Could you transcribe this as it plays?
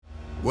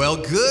Well,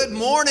 good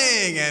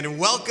morning and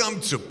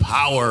welcome to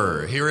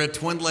Power here at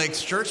Twin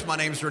Lakes Church. My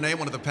name is Renee,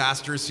 one of the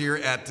pastors here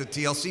at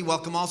TLC.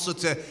 Welcome also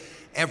to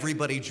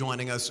everybody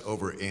joining us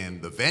over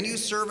in the venue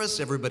service,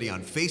 everybody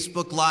on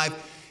Facebook Live.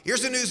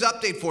 Here's a news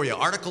update for you.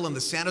 Article in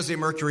the San Jose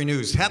Mercury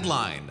News.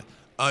 Headline,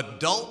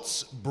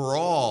 Adults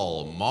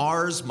Brawl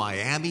Mars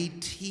Miami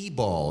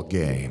T-ball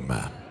game.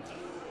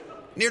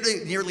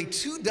 Nearly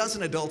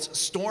 24 adults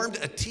stormed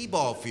a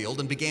T-ball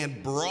field and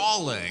began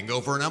brawling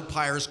over an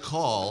umpire's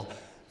call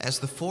as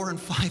the 4- and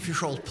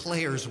 5-year-old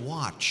players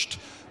watched.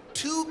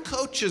 2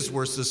 coaches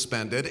were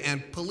suspended,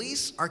 and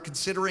police are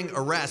considering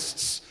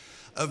arrests.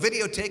 A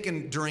video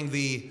taken during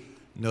the,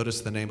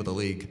 notice the name of the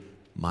league,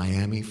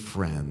 Miami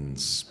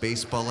Friends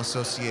Baseball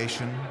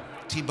Association.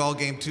 T-ball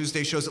game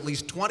Tuesday shows at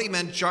least 20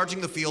 men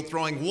charging the field,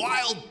 throwing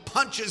wild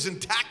punches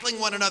and tackling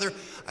one another.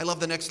 I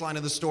love the next line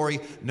of the story.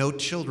 No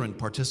children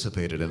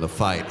participated in the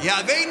fight.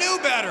 Yeah, they knew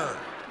better.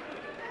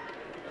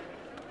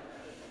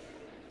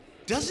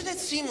 Doesn't it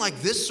seem like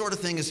this sort of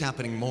thing is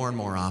happening more and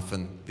more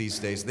often these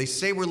days? They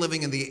say we're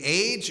living in the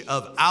age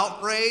of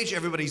outrage.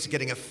 Everybody's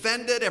getting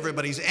offended.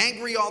 Everybody's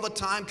angry all the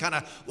time, kind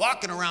of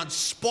walking around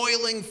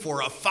spoiling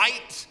for a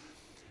fight.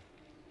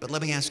 But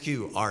let me ask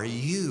you, are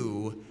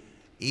you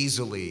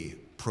easily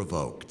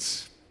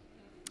provoked?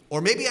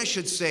 Or maybe I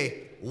should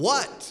say,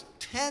 what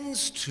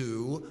tends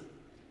to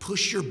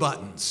push your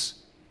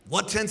buttons?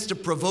 What tends to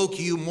provoke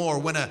you more?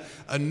 When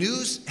a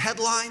news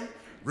headline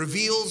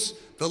reveals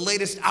the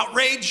latest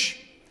outrage?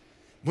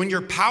 When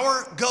your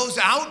power goes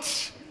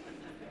out?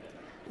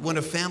 When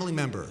a family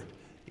member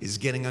is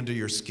getting under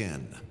your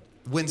skin?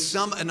 When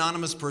some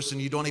anonymous person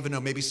you don't even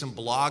know, maybe some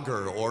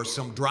blogger or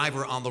some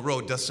driver on the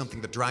road does something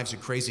that drives you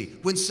crazy?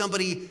 When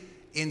somebody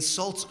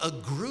insults a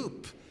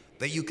group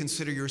that you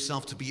consider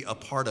yourself to be a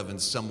part of in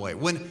some way?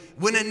 When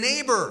a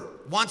neighbor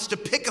wants to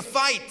pick a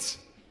fight?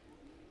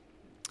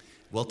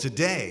 Well,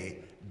 today,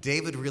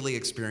 David really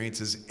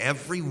experiences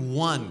every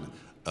one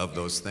of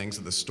those things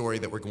in the story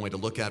that we're going to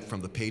look at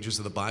from the pages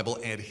of the Bible,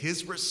 and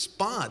his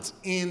response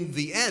in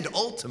the end,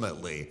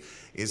 ultimately,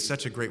 is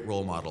such a great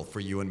role model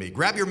for you and me.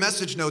 Grab your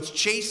message notes.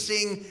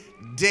 Chasing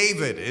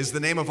David is the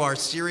name of our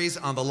series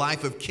on the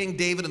life of King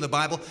David in the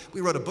Bible.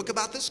 We wrote a book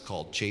about this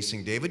called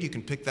Chasing David. You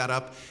can pick that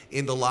up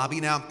in the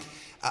lobby. Now,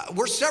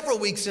 we're several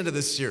weeks into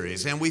this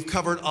series, and we've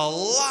covered a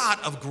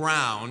lot of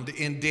ground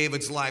in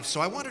David's life.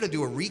 So I wanted to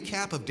do a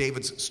recap of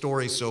David's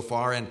story so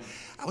far, and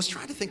I was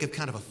trying to think of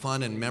kind of a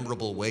fun and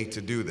memorable way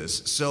to do this.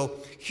 So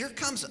here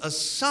comes a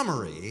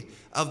summary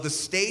of the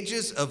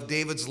stages of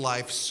David's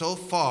life so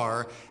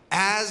far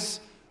as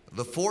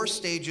the 4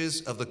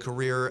 stages of the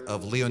career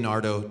of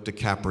Leonardo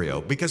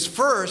DiCaprio. Because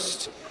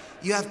first,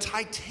 you have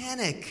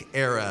Titanic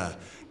era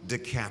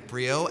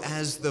DiCaprio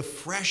as the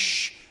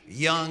fresh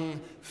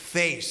young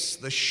face,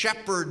 the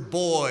shepherd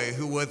boy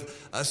who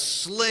with a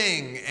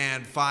sling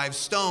and 5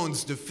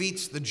 stones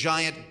defeats the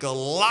giant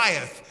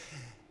Goliath.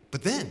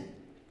 But then,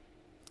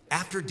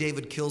 after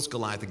David kills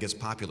Goliath and gets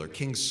popular,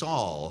 King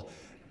Saul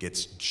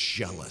gets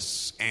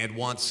jealous and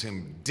wants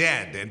him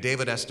dead. And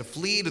David has to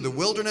flee to the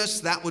wilderness.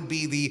 That would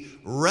be the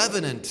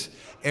Revenant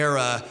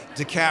era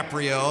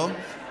DiCaprio.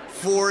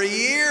 For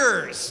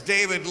years,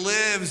 David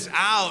lives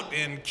out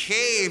in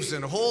caves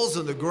and holes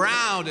in the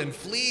ground and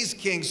flees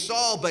King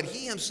Saul, but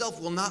he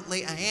himself will not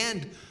lay a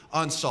hand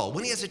on Saul.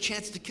 When he has a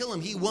chance to kill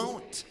him, he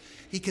won't.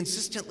 He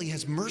consistently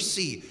has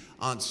mercy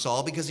on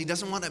Saul because he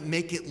doesn't want to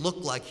make it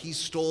look like he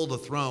stole the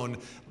throne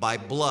by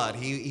blood.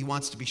 He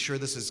wants to be sure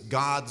this is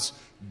God's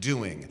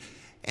doing.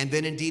 And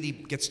then indeed he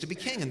gets to be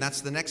king, and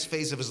that's the next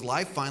phase of his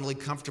life, finally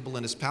comfortable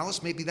in his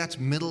palace. Maybe that's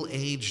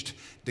middle-aged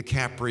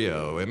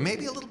DiCaprio, and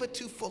maybe a little bit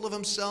too full of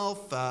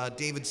himself.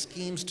 David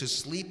schemes to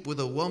sleep with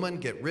a woman,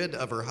 get rid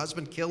of her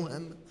husband, kill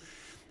him.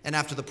 And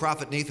after the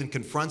prophet Nathan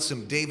confronts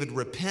him, David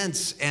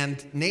repents,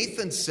 and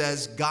Nathan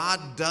says,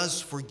 God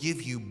does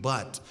forgive you,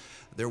 but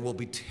there will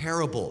be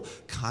terrible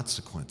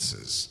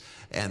consequences.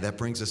 And that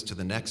brings us to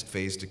the next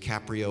phase,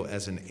 DiCaprio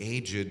as an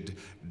aged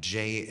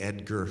J.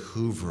 Edgar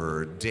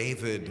Hoover,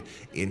 David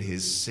in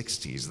his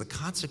 60s. The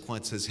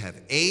consequences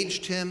have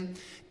aged him.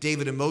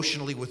 David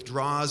emotionally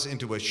withdraws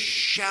into a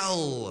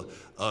shell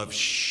of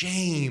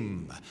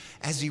shame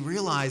as he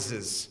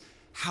realizes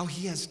how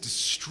he has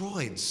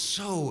destroyed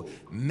so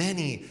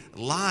many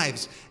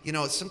lives. You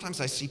know,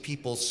 sometimes I see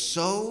people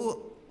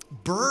so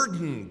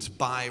burdened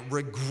by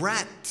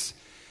regret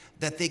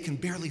that they can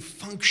barely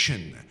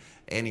function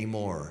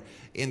anymore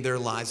in their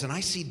lives. And I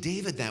see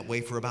David that way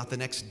for about the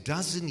next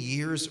dozen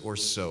years or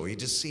so. He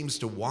just seems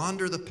to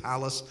wander the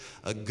palace,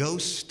 a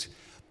ghost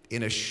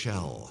in a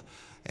shell.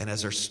 And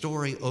as our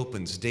story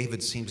opens,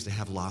 David seems to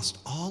have lost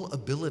all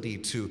ability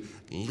to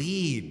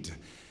lead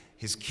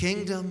his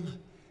kingdom,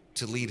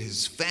 to lead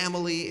his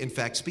family. In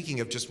fact,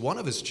 speaking of just one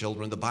of his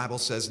children, the Bible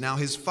says, now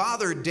his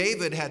father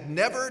David had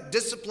never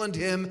disciplined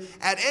him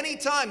at any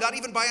time, not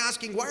even by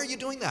asking, why are you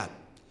doing that?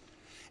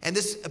 And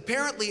this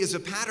apparently is a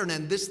pattern,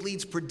 and this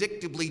leads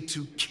predictably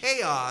to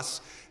chaos.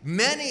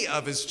 Many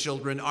of his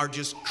children are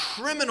just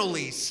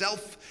criminally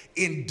self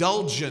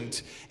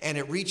indulgent, and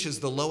it reaches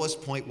the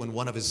lowest point when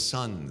one of his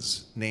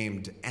sons,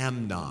 named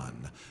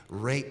Amnon,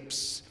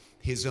 rapes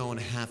his own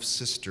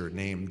half-sister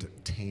named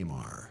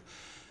Tamar.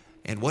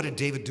 And what did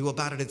David do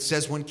about it? It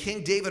says, when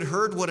King David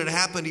heard what had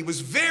happened, he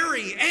was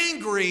very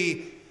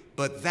angry,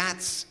 but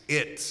that's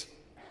it.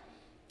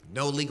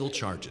 No legal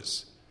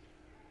charges,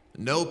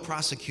 no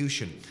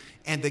prosecution.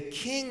 And the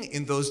king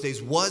in those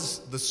days was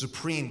the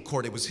supreme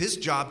court. It was his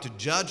job to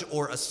judge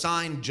or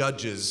assign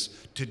judges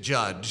to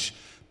judge.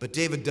 But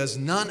David does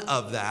none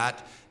of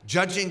that.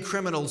 Judging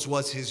criminals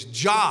was his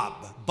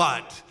job.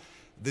 But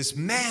this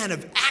man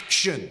of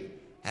action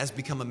has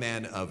become a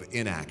man of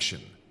inaction.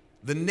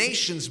 The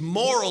nation's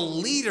moral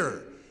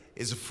leader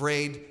is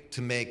afraid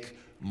to make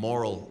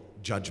moral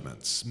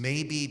judgments,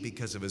 maybe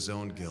because of his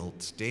own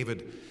guilt.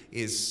 David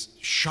is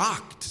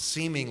shocked,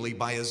 seemingly,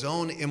 by his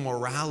own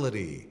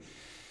immorality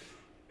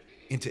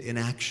into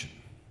inaction.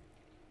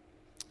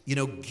 You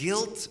know,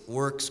 guilt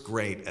works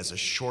great as a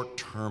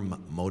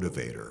short-term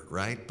motivator,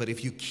 right? But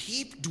if you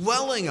keep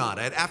dwelling on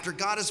it after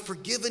God has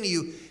forgiven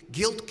you,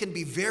 guilt can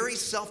be very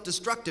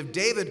self-destructive.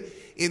 David,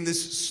 in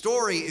this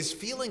story, is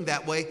feeling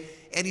that way,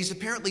 and he's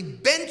apparently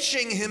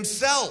benching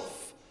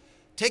himself,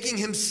 taking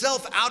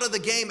himself out of the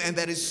game, and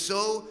that is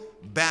so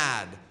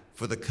bad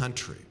for the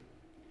country.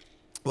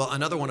 Well,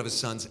 another one of his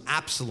sons,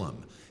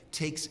 Absalom,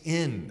 takes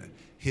in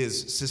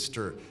his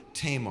sister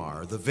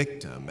Tamar, the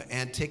victim,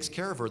 and takes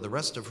care of her the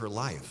rest of her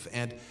life.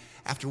 And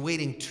after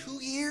waiting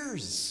 2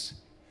 years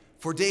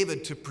for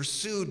David to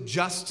pursue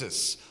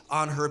justice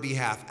on her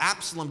behalf,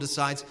 Absalom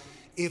decides,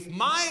 if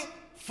my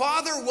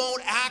father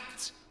won't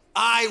act,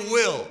 I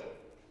will.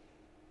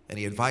 And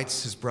he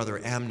invites his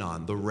brother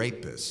Amnon, the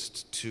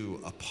rapist,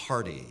 to a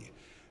party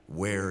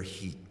where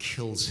he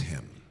kills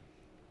him.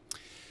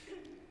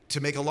 To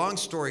make a long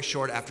story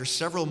short, after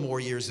several more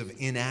years of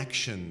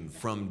inaction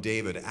from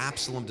David,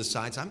 Absalom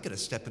decides, I'm going to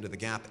step into the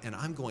gap and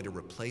I'm going to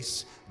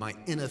replace my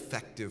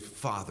ineffective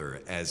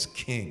father as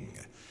king.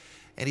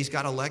 And he's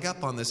got a leg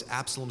up on this.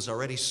 Absalom's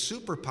already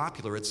super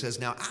popular. It says,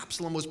 now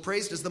Absalom was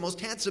praised as the most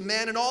handsome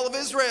man in all of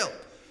Israel.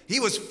 He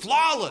was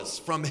flawless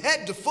from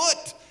head to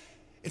foot.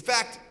 In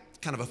fact,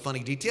 kind of a funny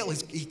detail,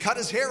 he cut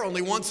his hair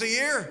only once a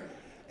year.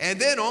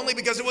 And then only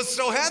because it was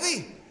so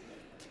heavy.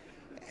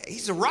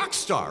 He's a rock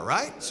star,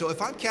 right? So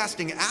if I'm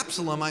casting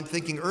Absalom, I'm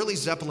thinking early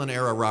Zeppelin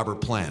era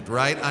Robert Plant,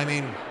 right? I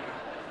mean,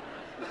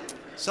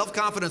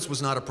 self-confidence was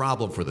not a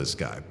problem for this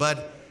guy.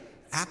 But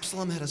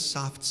Absalom had a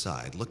soft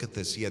side. Look at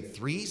this. He had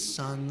 3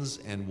 sons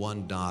and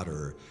 1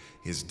 daughter.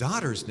 His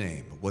daughter's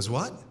name was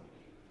what?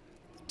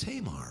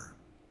 Tamar.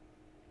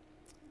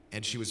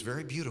 And she was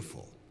very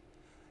beautiful.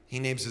 He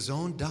names his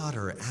own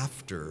daughter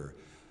after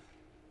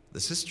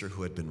the sister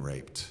who had been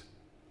raped,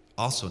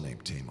 also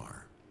named Tamar.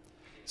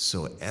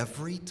 So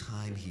every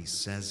time he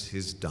says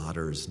his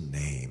daughter's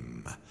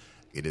name,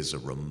 it is a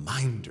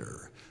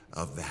reminder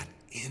of that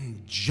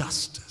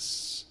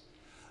injustice,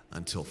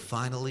 until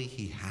finally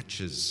he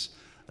hatches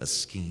a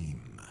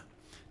scheme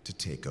to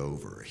take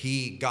over.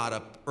 He got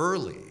up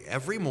early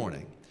every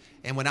morning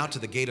and went out to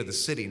the gate of the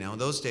city. Now, in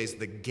those days,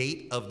 the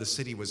gate of the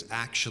city was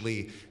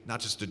actually not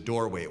just a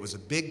doorway. It was a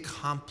big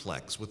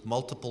complex with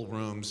multiple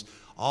rooms.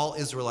 All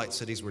Israelite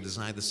cities were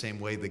designed the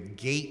same way. The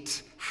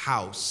gate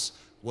house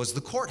was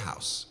the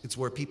courthouse. It's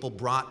where people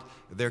brought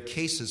their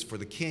cases for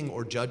the king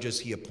or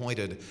judges he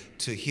appointed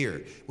to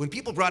hear. When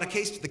people brought a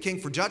case to the king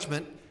for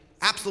judgment,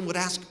 Absalom would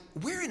ask,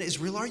 where in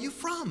Israel are you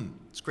from?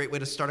 It's a great way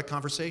to start a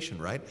conversation,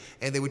 right?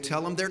 And they would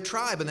tell him their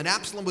tribe. And then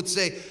Absalom would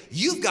say,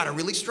 you've got a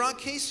really strong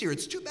case here.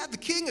 It's too bad the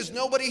king has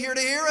nobody here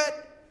to hear it.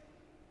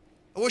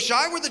 I wish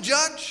I were the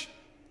judge.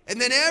 And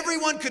then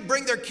everyone could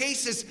bring their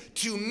cases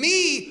to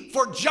me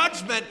for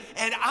judgment,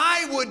 and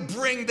I would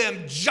bring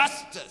them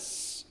justice.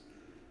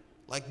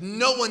 Like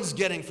no one's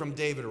getting from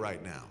David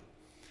right now.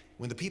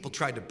 When the people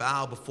tried to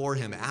bow before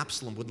him,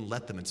 Absalom wouldn't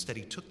let them. Instead,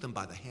 he took them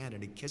by the hand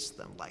and he kissed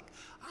them like,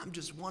 I'm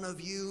just one of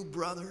you,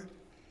 brother.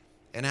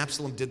 And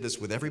Absalom did this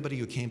with everybody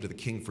who came to the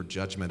king for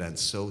judgment, and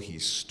so he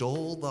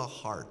stole the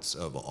hearts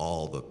of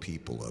all the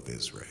people of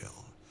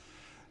Israel.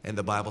 And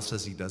the Bible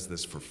says he does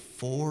this for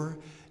 4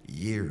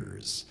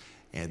 years.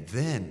 And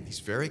then, he's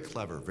very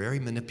clever, very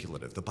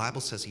manipulative. The Bible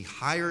says he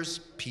hires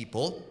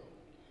people,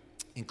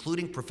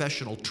 including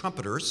professional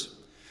trumpeters,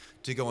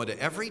 to go into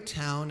every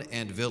town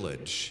and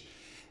village,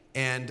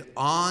 and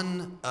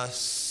on a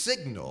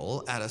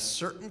signal at a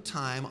certain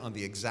time on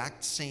the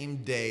exact same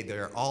day,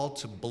 they're all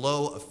to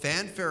blow a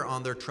fanfare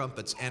on their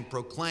trumpets and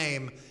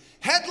proclaim,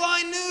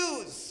 headline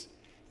news,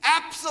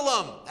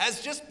 Absalom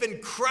has just been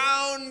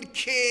crowned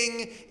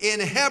king in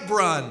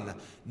Hebron.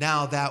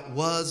 Now, that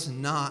was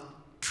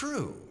not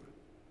true.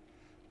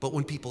 But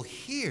when people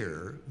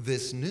hear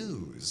this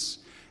news,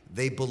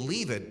 they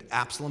believe it.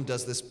 Absalom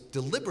does this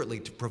deliberately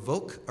to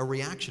provoke a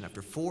reaction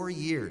after 4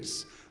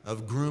 years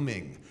of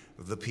grooming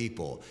the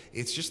people.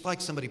 It's just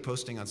like somebody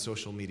posting on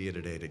social media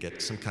today to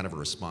get some kind of a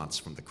response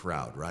from the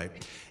crowd, right?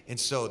 And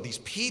so these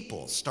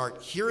people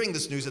start hearing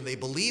this news and they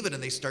believe it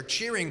and they start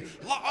cheering,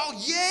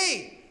 oh,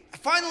 yay!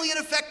 Finally an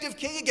effective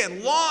king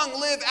again. Long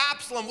live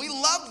Absalom. We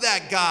love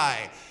that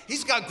guy.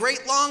 He's got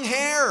great long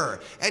hair,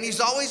 and he's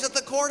always at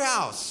the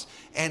courthouse.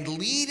 And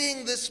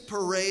leading this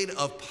parade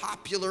of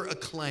popular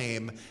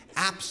acclaim,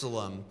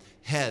 Absalom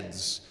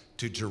heads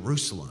to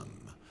Jerusalem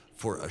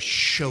for a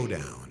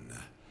showdown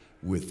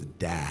with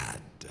Dad.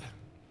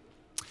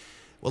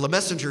 Well, a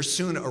messenger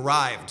soon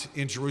arrived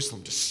in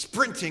Jerusalem, just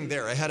sprinting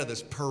there ahead of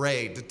this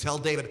parade to tell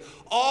David,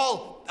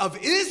 all of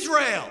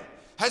Israel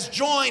has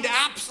joined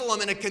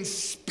Absalom in a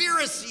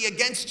conspiracy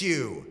against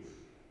you.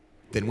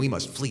 Then we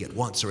must flee at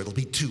once or it'll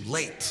be too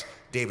late,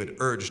 David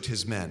urged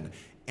his men.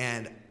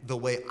 And the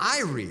way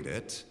I read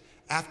it,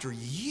 after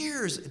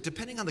years,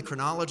 depending on the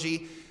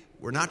chronology,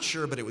 we're not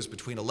sure, but it was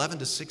between 11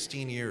 to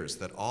 16 years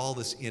that all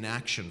this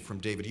inaction from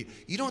David.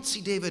 You don't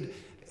see David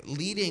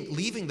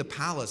leaving the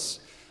palace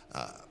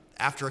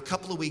after a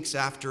couple of weeks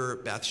after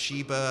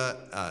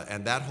Bathsheba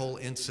and that whole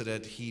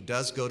incident. He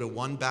does go to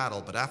one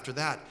battle, but after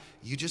that,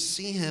 you just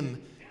see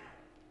him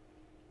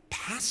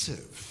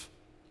passive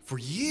for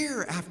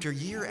year after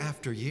year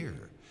after year.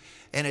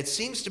 And it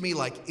seems to me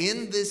like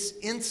in this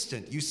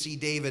instant, you see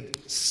David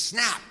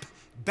snap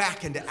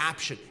back into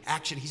action.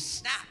 He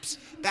snaps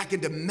back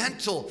into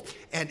mental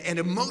and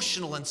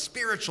emotional and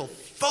spiritual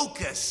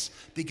focus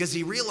because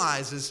he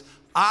realizes,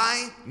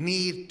 I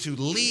need to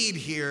lead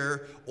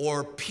here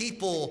or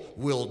people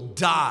will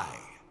die.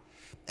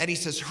 And he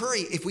says,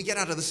 hurry, if we get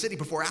out of the city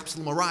before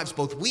Absalom arrives,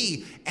 both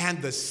we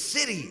and the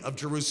city of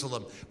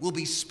Jerusalem will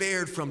be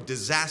spared from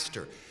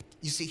disaster.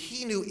 You see,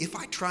 he knew if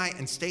I try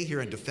and stay here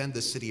and defend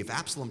this city, if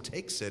Absalom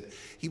takes it,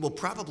 he will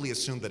probably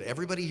assume that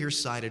everybody here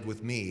sided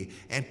with me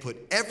and put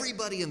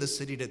everybody in the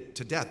city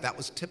to death. That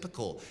was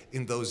typical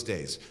in those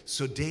days.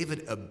 So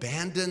David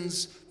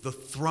abandons the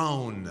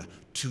throne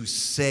to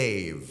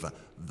save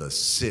the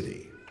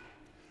city.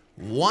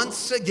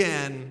 Once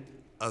again,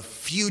 a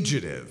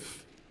fugitive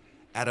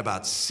at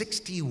about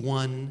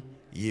 61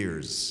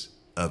 years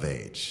of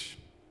age.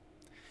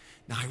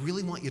 Now, I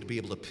really want you to be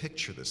able to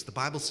picture this. The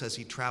Bible says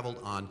he traveled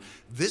on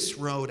this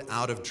road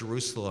out of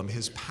Jerusalem.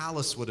 His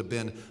palace would have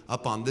been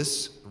up on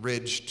this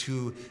ridge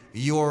to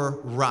your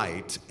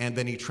right, and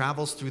then he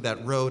travels through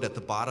that road at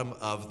the bottom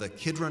of the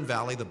Kidron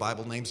Valley. The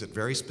Bible names it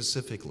very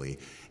specifically.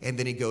 And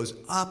then he goes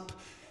up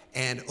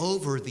and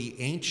over the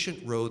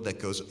ancient road that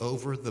goes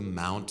over the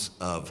Mount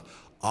of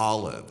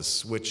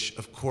Olives, which,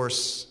 of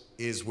course,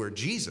 is where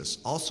Jesus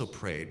also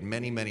prayed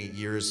many, many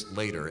years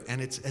later. And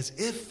it's as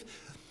if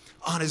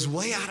on his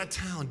way out of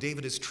town,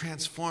 David is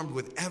transformed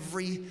with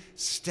every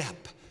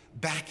step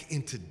back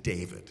into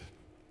David.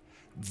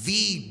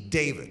 The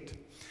David.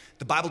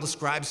 The Bible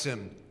describes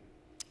him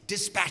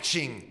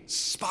dispatching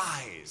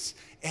spies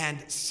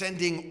and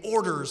sending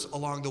orders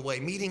along the way,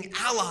 meeting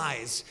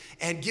allies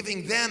and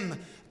giving them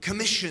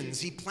commissions.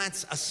 He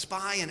plants a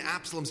spy in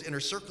Absalom's inner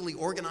circle. He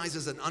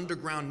organizes an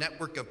underground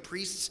network of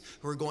priests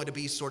who are going to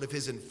be sort of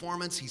his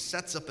informants. He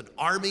sets up an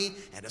army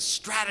and a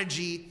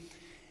strategy.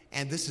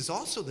 And this is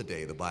also the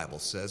day, the Bible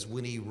says,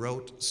 when he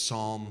wrote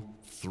Psalm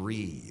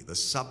 3. The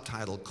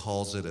subtitle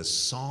calls it a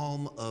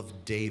Psalm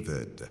of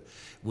David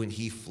when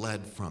he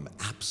fled from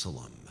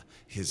Absalom,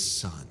 his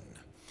son.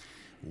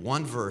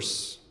 One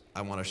verse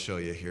I want to show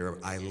you here.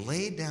 I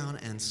lay down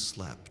and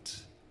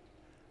slept,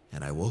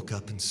 and I woke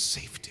up in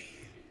safety,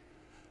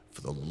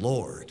 for the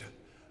Lord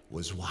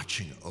was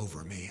watching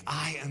over me.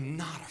 I am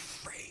not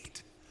afraid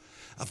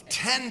of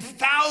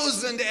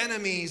 10,000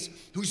 enemies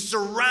who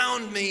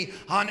surround me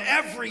on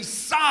every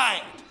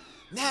side.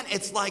 Man,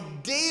 it's like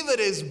David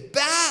is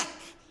back.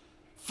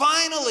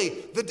 Finally,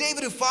 the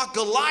David who fought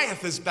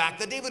Goliath is back.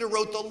 The David who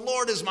wrote, "The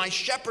Lord is my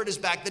shepherd" is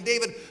back. The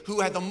David who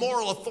had the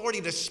moral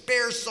authority to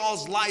spare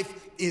Saul's life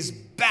is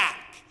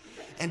back.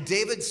 And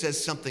David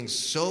says something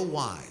so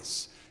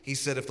wise. He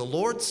said, if the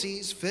Lord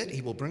sees fit,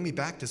 he will bring me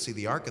back to see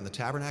the ark and the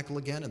tabernacle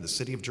again in the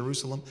city of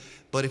Jerusalem.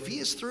 But if he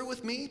is through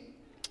with me,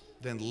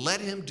 then let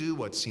him do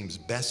what seems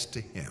best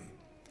to him.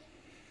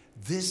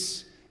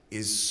 This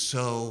is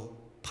so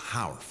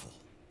powerful.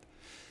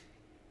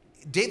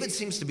 David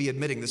seems to be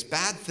admitting this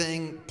bad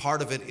thing,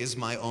 part of it is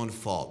my own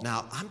fault.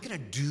 Now, I'm going to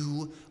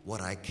do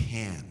what I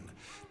can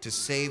to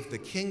save the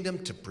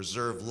kingdom, to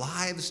preserve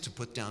lives, to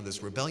put down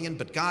this rebellion.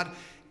 But God,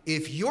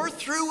 if you're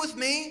through with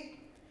me,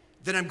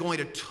 then I'm going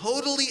to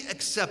totally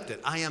accept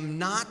it. I am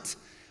not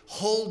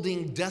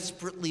holding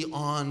desperately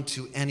on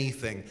to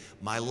anything.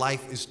 My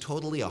life is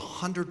totally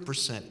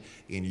 100%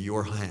 in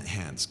your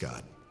hands,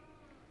 God.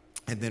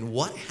 And then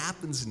what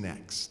happens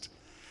next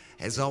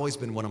has always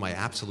been one of my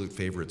absolute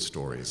favorite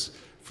stories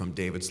from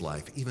David's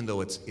life, even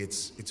though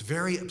it's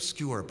very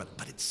obscure, but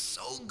it's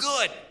so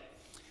good.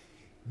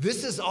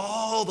 This is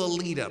all the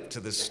lead up to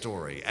this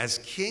story. As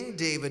King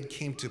David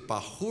came to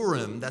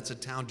Bahurim, that's a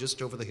town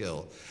just over the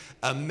hill,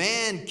 a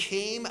man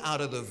came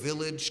out of the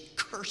village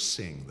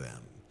cursing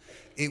them.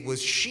 It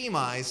was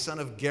Shimei, son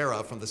of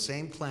Gera, from the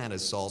same clan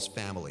as Saul's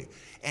family.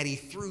 And he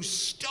threw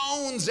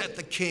stones at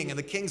the king and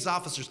the king's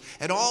officers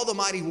and all the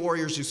mighty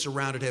warriors who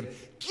surrounded him.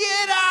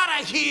 Get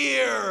out of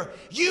here,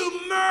 you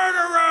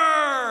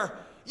murderer!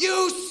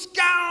 You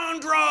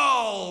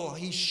scoundrel!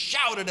 He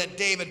shouted at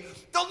David.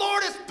 The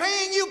Lord is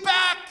paying you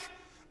back.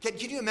 Can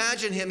you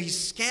imagine him? He's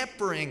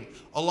scampering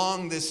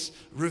along this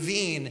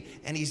ravine,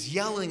 and he's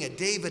yelling at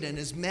David and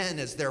his men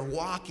as they're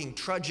walking,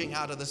 trudging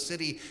out of the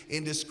city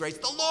in disgrace.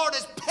 The Lord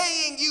is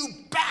paying you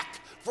back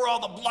for all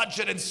the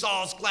bloodshed in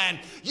Saul's clan.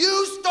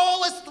 You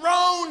stole his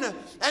throne,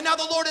 and now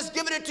the Lord has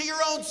given it to your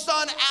own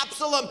son,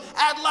 Absalom.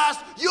 At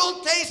last,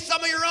 you'll taste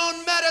some of your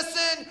own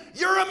medicine.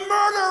 You're a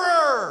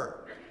murderer.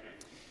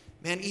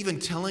 Man, even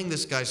telling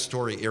this guy's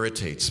story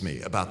irritates me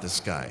about this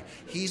guy.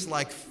 He's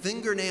like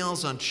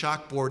fingernails on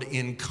chalkboard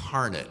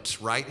incarnate,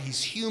 right?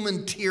 He's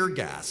human tear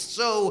gas.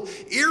 So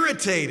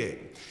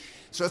irritating.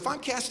 So if I'm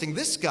casting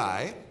this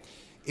guy,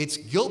 it's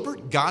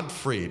Gilbert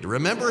Gottfried.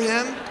 Remember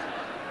him?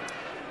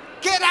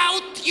 Get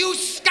out, you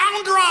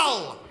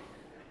scoundrel!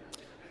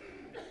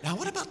 Now,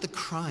 what about the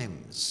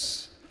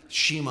crimes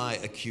Shimei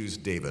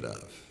accused David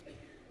of?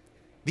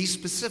 These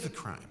specific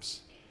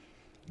crimes.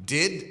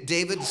 Did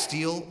David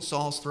steal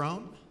Saul's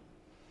throne?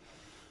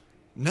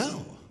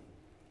 No.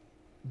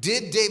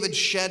 Did David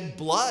shed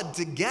blood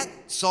to get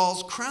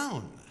Saul's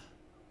crown?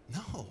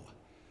 No.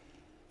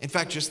 In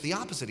fact, just the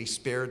opposite. He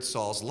spared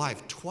Saul's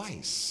life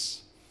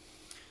twice.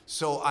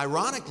 So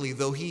ironically,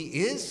 though he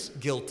is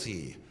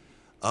guilty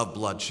of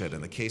bloodshed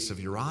in the case of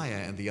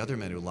Uriah and the other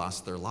men who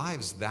lost their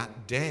lives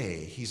that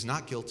day, he's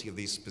not guilty of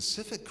these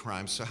specific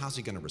crimes. So how's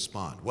he going to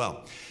respond?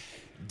 Well,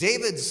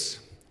 David's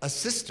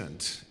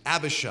assistant,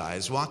 Abishai,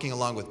 is walking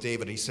along with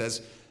David. He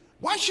says,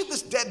 "Why should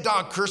this dead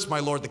dog curse my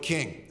lord the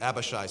king?"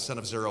 Abishai, son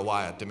of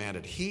Zeruiah,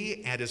 demanded.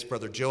 He and his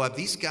brother Joab,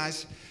 these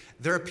guys,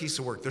 they're a piece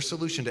of work. Their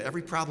solution to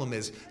every problem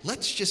is,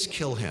 let's just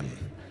kill him.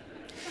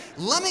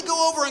 Let me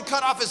go over and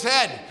cut off his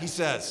head, he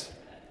says.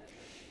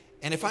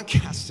 And if I'm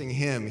casting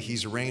him,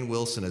 he's Rainn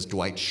Wilson as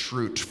Dwight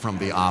Schrute from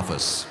The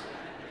Office.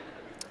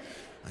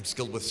 I'm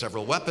skilled with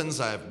several weapons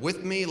I have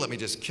with me. Let me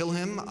just kill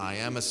him. I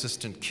am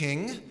assistant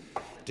king.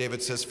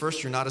 David says,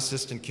 first, you're not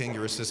assistant king,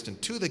 you're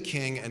assistant to the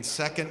king. And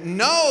second,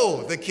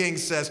 no, the king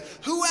says,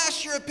 who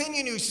asked your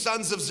opinion, you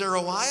sons of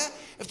Zeruiah?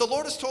 If the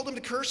Lord has told him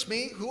to curse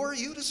me, who are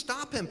you to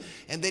stop him?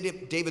 And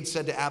David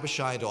said to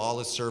Abishai and to all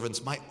his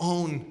servants, my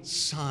own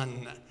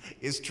son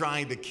is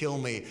trying to kill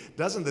me.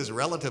 Doesn't this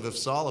relative of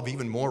Saul have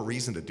even more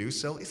reason to do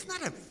so? Isn't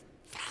that a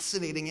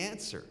fascinating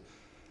answer?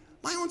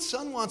 My own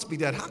son wants me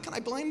dead. How can I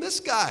blame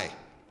this guy?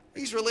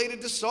 He's related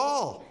to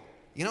Saul.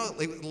 You know,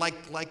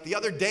 like the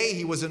other day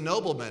he was a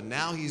nobleman,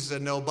 now he's a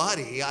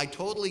nobody. I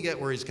totally get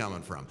where he's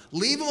coming from.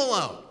 Leave him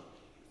alone.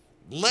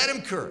 Let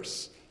him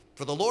curse.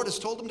 For the Lord has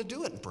told him to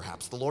do it, and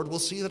perhaps the Lord will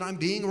see that I'm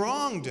being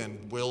wronged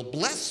and will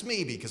bless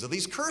me because of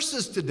these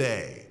curses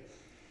today.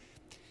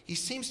 He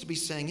seems to be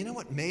saying, you know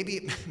what,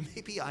 maybe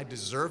I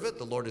deserve it.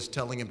 The Lord is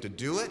telling him to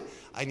do it.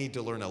 I need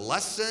to learn a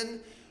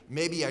lesson.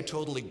 Maybe I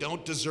totally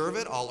don't deserve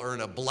it. I'll earn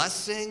a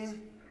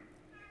blessing.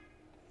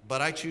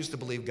 But I choose to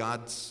believe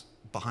God's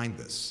behind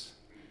this.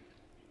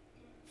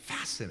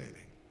 Fascinating.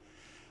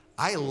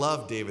 I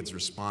love David's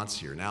response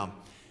here. Now,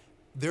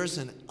 there's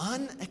an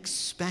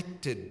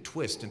unexpected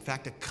twist, in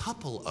fact, a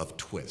couple of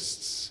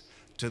twists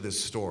to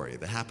this story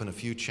that happen a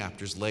few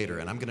chapters later,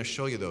 and I'm going to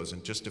show you those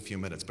in just a few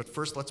minutes. But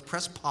first, let's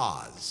press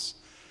pause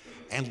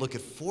and look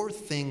at 4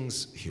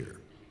 things here.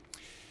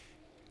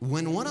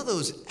 When one of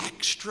those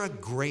extra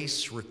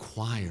grace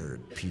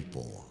required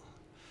people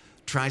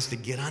tries to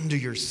get under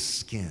your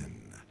skin,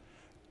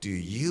 do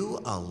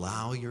you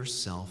allow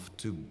yourself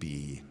to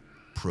be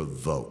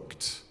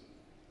provoked?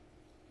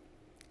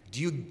 Do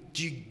you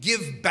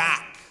give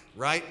back,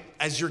 right,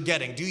 as you're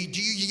getting? Do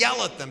you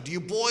yell at them? Do you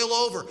boil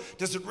over?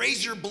 Does it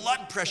raise your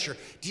blood pressure?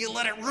 Do you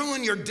let it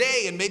ruin your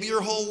day and maybe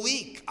your whole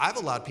week? I've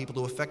allowed people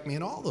to affect me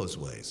in all those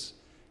ways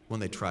when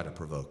they try to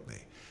provoke me.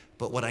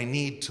 But what I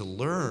need to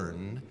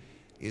learn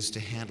is to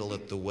handle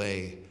it the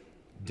way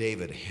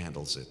David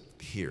handles it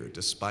here.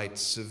 Despite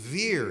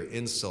severe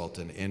insult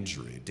and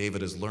injury,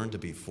 David has learned to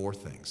be 4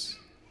 things.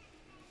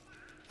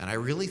 And I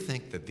really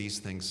think that these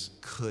things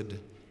could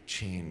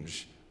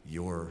change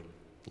your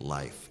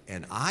life.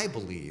 And I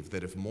believe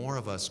that if more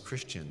of us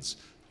Christians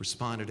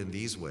responded in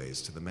these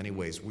ways to the many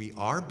ways we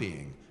are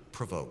being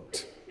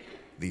provoked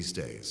these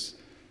days,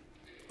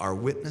 our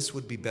witness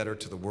would be better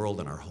to the world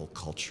and our whole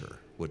culture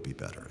would be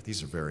better.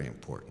 These are very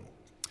important.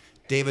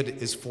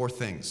 David is 4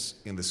 things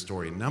in this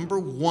story. Number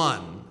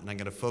 1, and I'm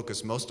going to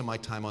focus most of my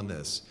time on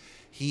this,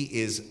 he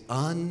is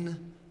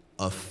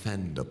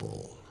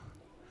unoffendable.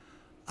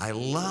 I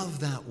love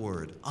that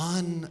word,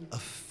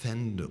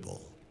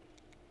 unoffendable.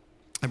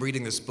 I'm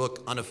reading this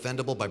book,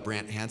 Unoffendable, by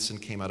Brant Hansen,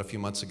 came out a few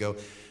months ago.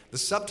 The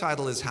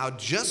subtitle is How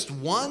Just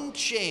One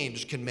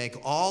Change Can Make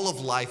All of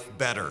Life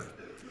Better.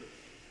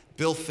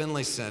 Bill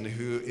Finlayson,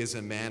 who is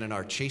a man in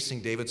our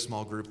Chasing David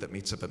small group that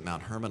meets up at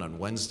Mount Hermon on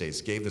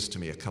Wednesdays, gave this to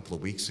me a couple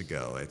of weeks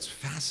ago. It's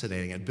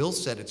fascinating. And Bill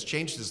said it's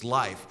changed his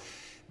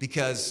life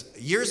because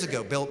years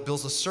ago,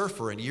 Bill's a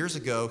surfer, and years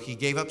ago he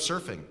gave up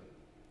surfing.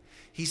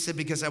 He said,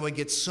 because I would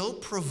get so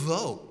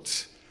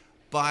provoked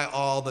by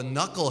all the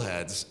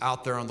knuckleheads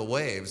out there on the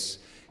waves,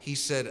 He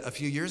said, a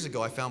few years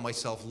ago, I found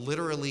myself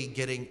literally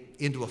getting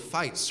into a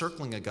fight,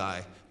 circling a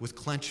guy with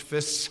clenched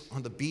fists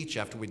on the beach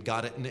after we'd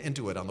got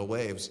into it on the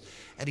waves.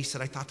 And he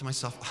said, I thought to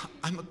myself,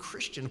 I'm a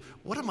Christian.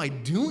 What am I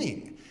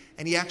doing?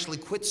 And he actually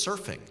quit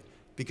surfing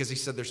because he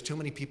said, there's too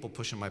many people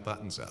pushing my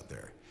buttons out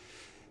there.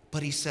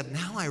 But he said,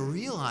 now I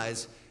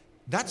realize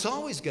that's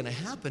always going to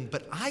happen,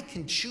 but I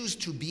can choose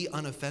to be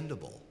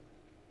unoffendable.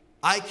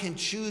 I can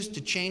choose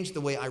to change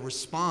the way I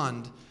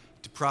respond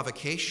to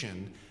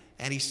provocation.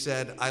 And he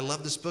said, I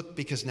love this book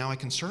because now I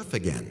can surf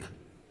again.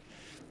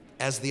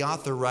 As the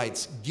author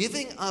writes,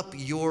 giving up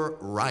your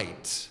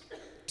right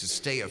to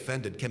stay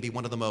offended can be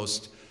one of the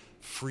most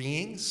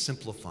freeing,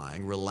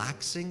 simplifying,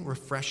 relaxing,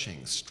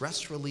 refreshing,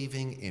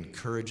 stress-relieving,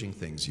 encouraging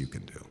things you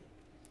can do.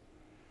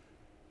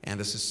 And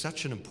this is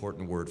such an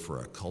important word for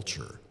our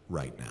culture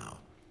right now.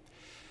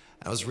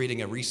 I was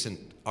reading a recent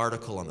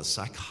article on the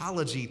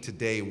Psychology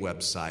Today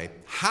website.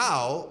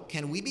 How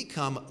can we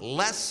become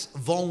less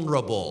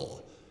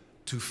vulnerable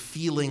to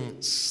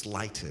feeling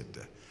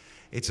slighted?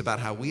 It's about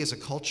how we as a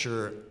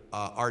culture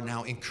are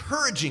now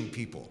encouraging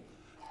people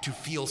to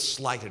feel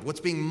slighted. What's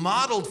being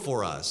modeled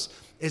for us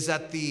is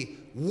that the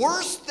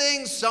worst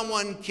thing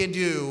someone can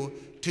do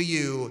to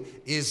you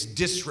is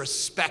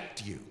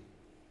disrespect you.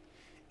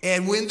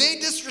 And when they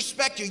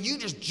disrespect you, you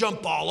just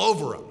jump all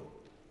over them.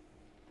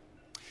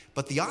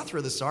 But the author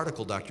of this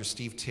article, Dr.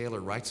 Steve Taylor,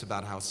 writes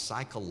about how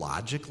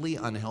psychologically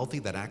unhealthy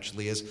that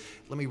actually is.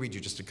 Let me read you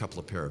just a couple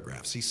of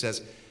paragraphs. He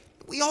says,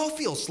 we all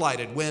feel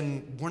slighted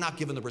when we're not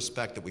given the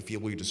respect that we feel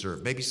we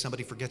deserve. Maybe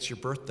somebody forgets your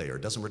birthday or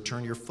doesn't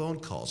return your phone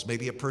calls.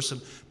 Maybe a person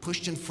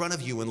pushed in front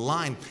of you in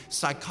line.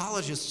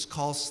 Psychologists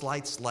call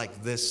slights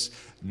like this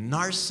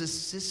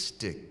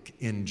narcissistic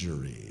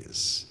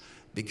injuries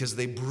because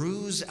they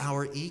bruise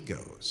our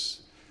egos.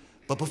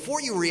 But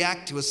before you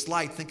react to a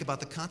slight, think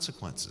about the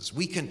consequences.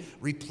 We can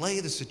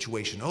replay the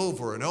situation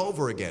over and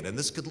over again, and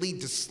this could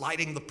lead to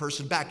slighting the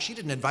person back. She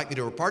didn't invite me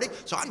to her party,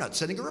 so I'm not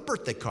sending her a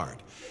birthday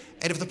card.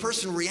 And if the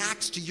person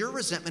reacts to your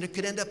resentment, it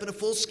could end up in a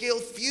full-scale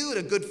feud.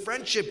 A good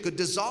friendship could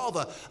dissolve.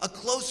 A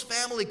close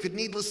family could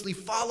needlessly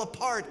fall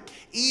apart.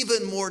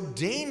 Even more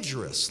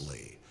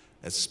dangerously,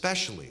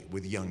 especially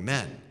with young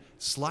men,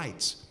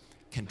 slights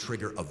can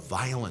trigger a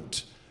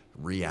violent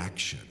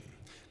reaction.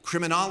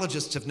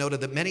 Criminologists have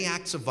noted that many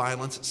acts of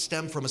violence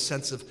stem from a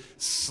sense of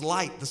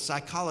slight. The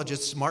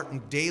psychologists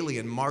Martin Daly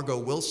and Margot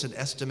Wilson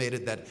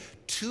estimated that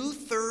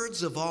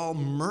 2/3 of all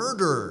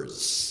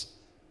murders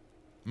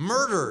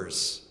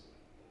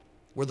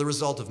were the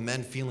result of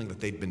men feeling that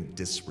they'd been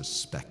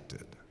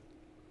disrespected.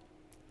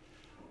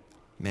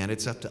 Man,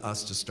 it's up to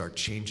us to start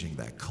changing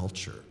that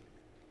culture.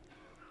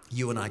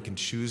 You and I can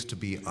choose to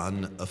be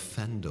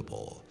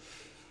unoffendable.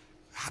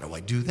 How do I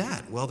do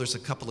that? Well, there's a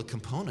couple of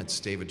components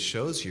David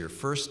shows here.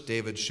 First,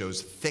 David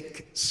shows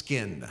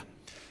thick-skinned,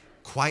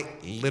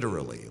 quite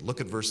literally.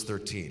 Look at verse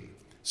 13.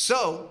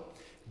 So,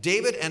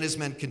 David and his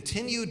men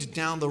continued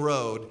down the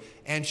road,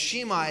 and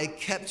Shimei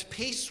kept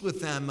pace with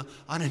them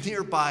on a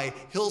nearby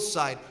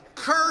hillside,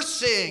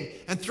 cursing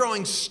and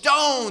throwing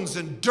stones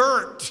and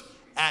dirt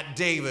at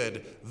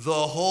David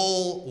the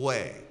whole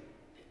way.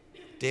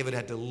 David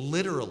had to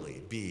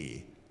literally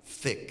be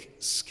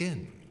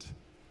thick-skinned.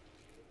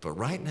 But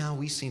right now,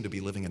 we seem to be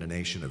living in a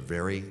nation of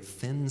very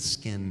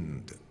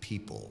thin-skinned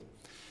people.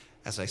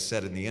 As I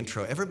said in the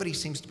intro, everybody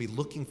seems to be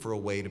looking for a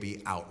way to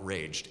be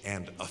outraged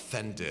and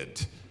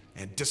offended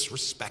and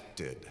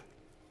disrespected.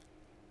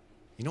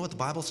 You know what the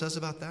Bible says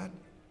about that?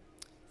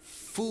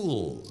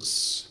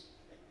 Fools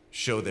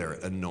show their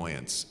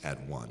annoyance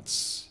at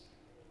once,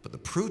 but the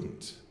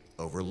prudent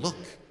overlook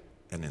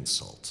an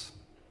insult.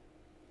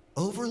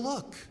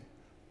 Overlook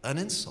an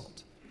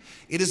insult.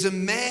 It is a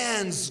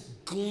man's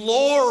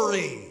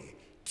glory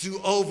to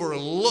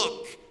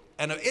overlook,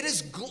 and it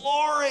is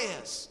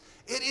glorious.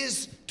 It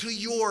is to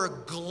your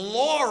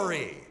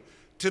glory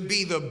to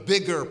be the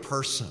bigger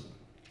person.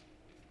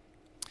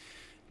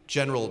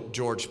 General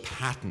George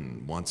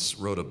Patton once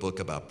wrote a book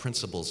about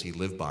principles he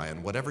lived by,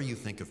 and whatever you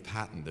think of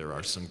Patton, there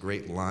are some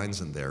great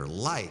lines in there,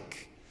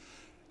 like,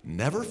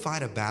 never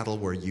fight a battle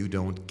where you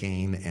don't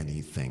gain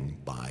anything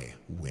by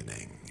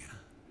winning.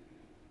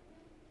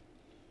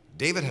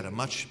 David had a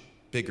much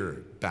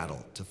bigger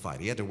battle to fight.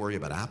 He had to worry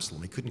about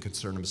Absalom. He couldn't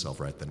concern himself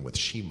right then with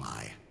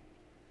Shimei.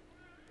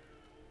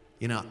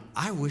 You know,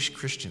 I wish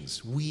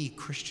we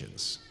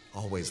Christians,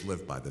 always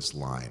live by this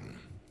line.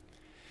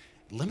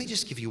 Let me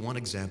just give you one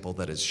example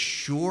that is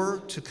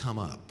sure to come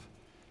up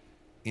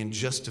in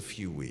just a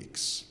few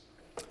weeks.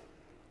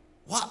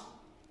 Well,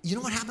 you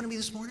know what happened to me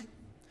this morning?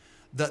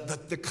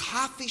 The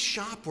coffee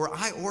shop where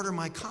I order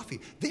my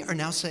coffee, they are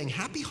now saying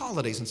Happy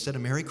Holidays instead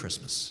of Merry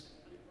Christmas.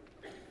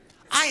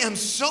 I am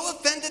so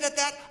offended at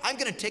that, I'm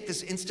going to take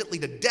this instantly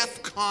to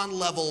DEFCON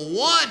level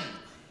 1.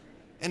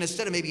 And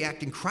instead of maybe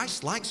acting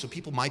Christ-like so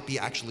people might be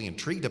actually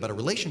intrigued about a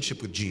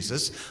relationship with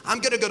Jesus, I'm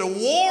going to go to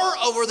war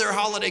over their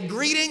holiday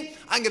greeting.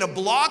 I'm going to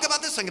blog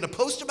about this. I'm going to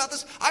post about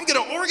this. I'm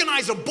going to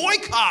organize a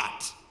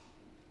boycott.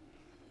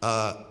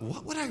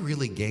 What would I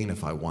really gain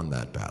if I won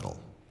that battle?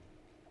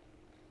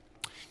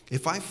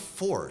 If I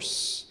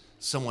force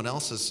someone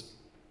else's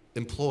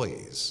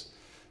employees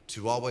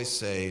to always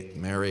say,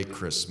 Merry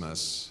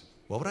Christmas.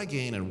 What would I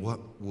gain and what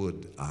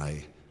would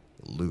I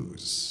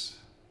lose?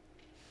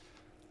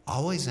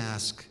 Always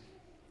ask,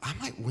 I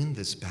might win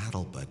this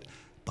battle, but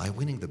by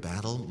winning the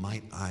battle,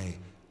 might I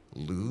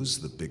lose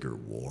the bigger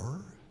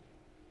war?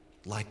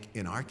 Like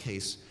in our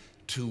case,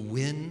 to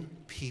win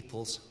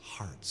people's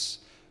hearts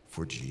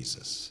for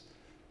Jesus.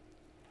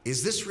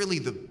 Is this really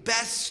the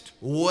best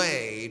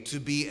way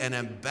to be an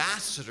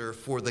ambassador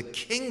for the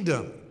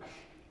kingdom?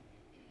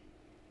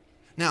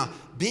 Now,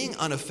 being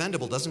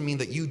unoffendable doesn't mean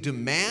that you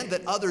demand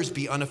that others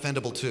be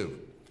unoffendable too.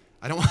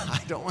 I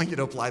don't want you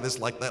to apply this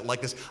like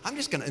this. I'm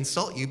just going to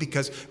insult you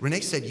because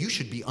Renee said you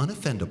should be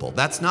unoffendable.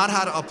 That's not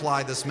how to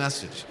apply this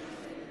message.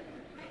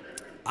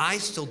 I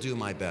still do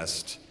my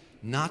best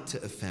not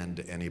to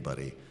offend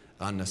anybody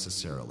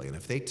unnecessarily. And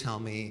if they tell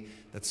me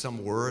that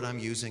some word I'm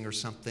using or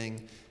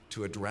something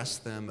to address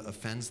them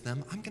offends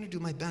them, I'm going to do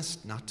my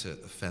best not to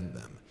offend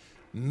them.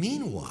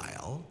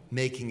 Meanwhile,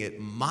 making it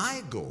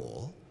my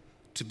goal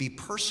to be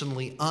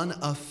personally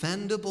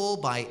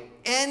unoffendable by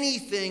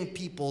anything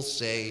people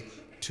say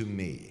to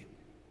me.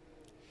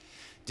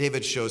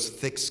 David shows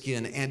thick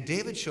skin, and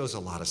David shows a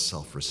lot of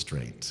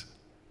self-restraint,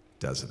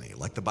 doesn't he?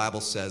 Like the Bible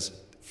says,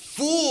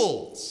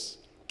 fools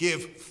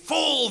give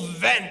full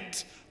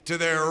vent to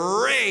their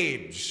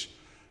rage,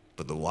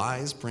 but the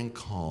wise bring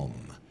calm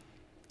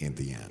in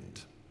the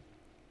end.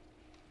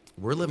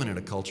 We're living in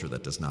a culture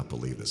that does not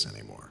believe this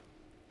anymore.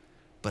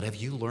 But have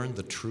you learned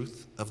the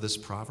truth of this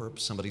proverb?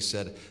 Somebody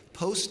said,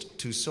 post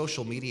to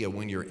social media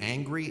when you're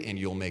angry and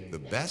you'll make the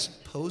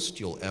best post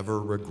you'll ever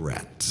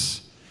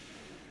regret.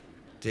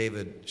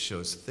 David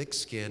shows thick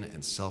skin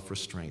and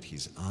self-restraint.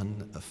 He's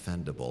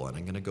unoffendable. And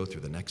I'm going to go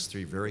through the next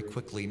three very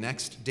quickly.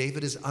 Next,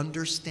 David is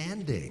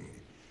understanding.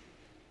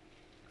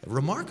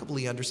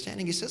 Remarkably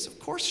understanding. He says, of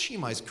course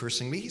Shimei's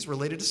cursing me. He's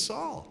related to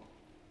Saul.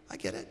 I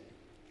get it.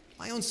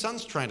 My own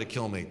son's trying to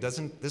kill me.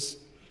 Doesn't this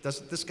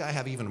guy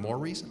have even more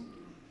reason?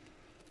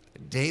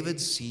 David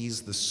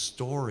sees the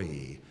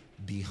story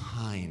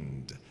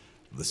behind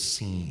the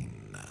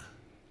scene.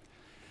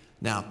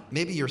 Now,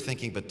 maybe you're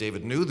thinking, but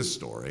David knew the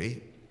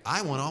story.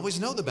 I won't always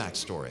know the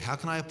backstory. How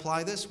can I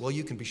apply this? Well,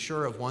 you can be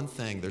sure of one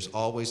thing. There's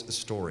always a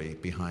story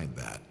behind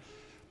that.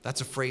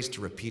 That's a phrase to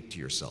repeat to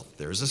yourself.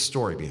 There's a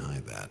story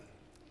behind that.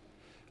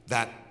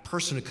 That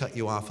person who cut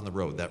you off on the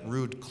road, that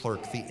rude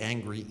clerk, the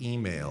angry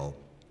email.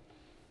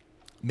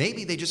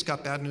 Maybe they just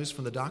got bad news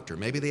from the doctor.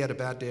 Maybe they had a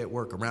bad day at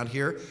work. Around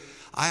here,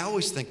 I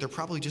always think they're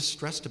probably just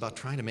stressed about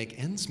trying to make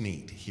ends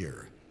meet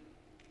here.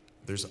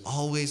 There's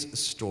always a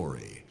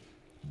story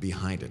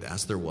behind it,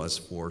 as there was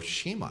for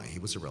Shimei. He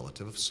was a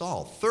relative of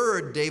Saul.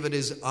 Third, David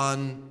is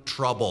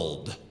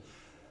untroubled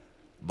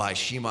by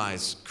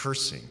Shimei's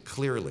cursing,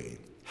 clearly.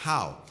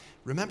 How?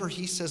 Remember,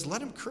 he says, let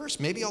him curse.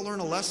 Maybe I'll learn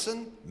a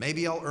lesson.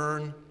 Maybe I'll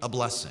earn a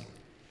blessing.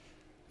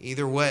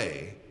 Either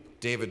way,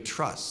 David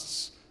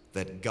trusts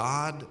that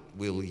God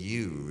will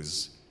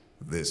use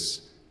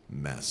this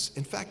mess.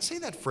 In fact, say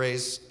that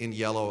phrase in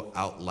yellow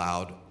out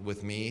loud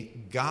with me.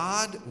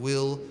 God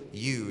will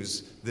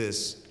use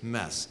this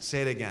mess.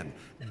 Say it again.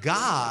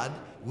 God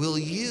will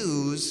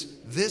use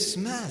this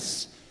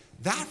mess.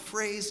 That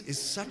phrase is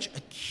such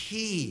a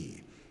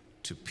key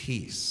to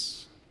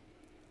peace.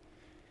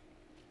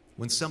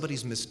 When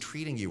somebody's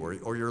mistreating you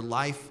or your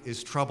life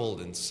is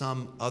troubled in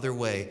some other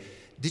way,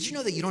 did you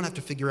know that you don't have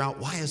to figure out,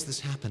 why is this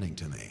happening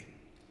to me?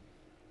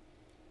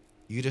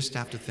 You just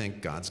have to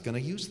think, God's going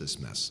to use this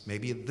mess.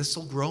 Maybe this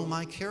will grow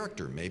my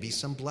character. Maybe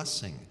some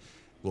blessing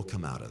will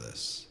come out of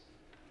this.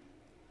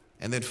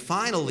 And then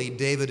finally,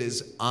 David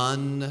is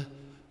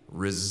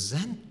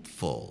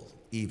unresentful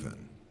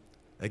even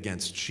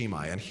against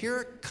Shimei. And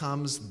here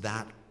comes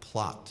that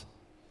plot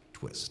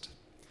twist.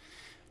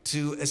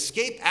 To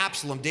escape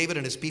Absalom, David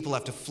and his people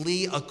have to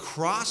flee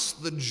across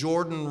the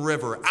Jordan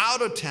River,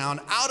 out of town,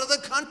 out of the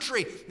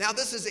country. Now,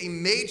 this is a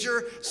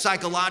major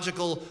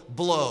psychological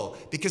blow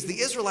because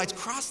the Israelites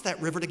crossed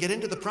that river to get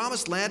into the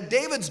promised land.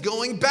 David's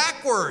going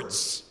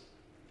backwards.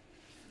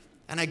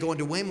 And I go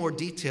into way more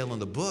detail in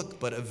the book,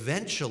 but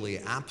eventually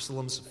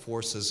Absalom's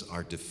forces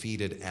are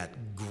defeated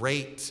at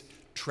great,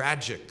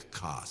 tragic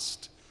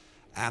cost.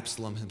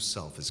 Absalom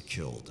himself is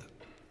killed.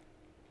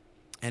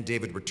 And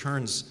David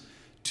returns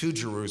to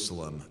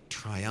Jerusalem,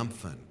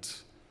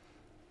 triumphant,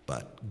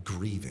 but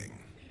grieving.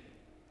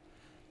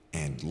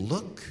 And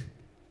look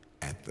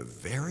at the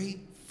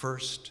very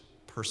first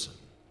person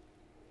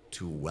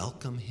to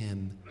welcome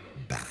him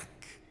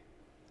back.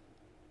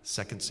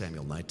 2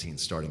 Samuel 19,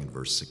 starting in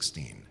verse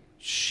 16.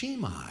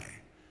 Shimei,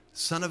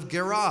 son of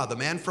Gerah, the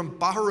man from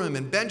Bahurim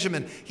and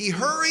Benjamin, he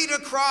hurried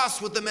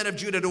across with the men of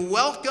Judah to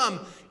welcome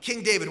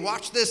King David.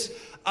 Watch this.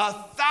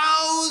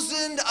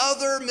 1,000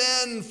 other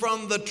men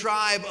from the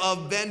tribe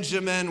of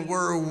Benjamin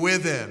were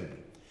with him.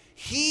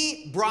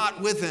 He brought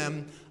with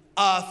him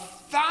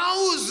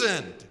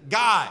 1,000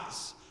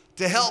 guys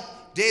to help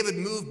David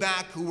move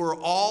back, who were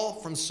all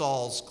from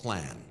Saul's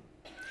clan.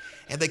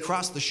 And they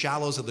crossed the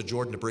shallows of the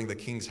Jordan to bring the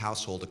king's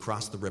household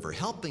across the river,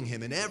 helping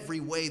him in every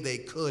way they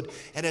could.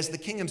 And as the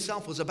king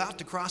himself was about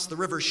to cross the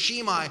river,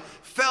 Shimei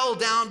fell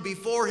down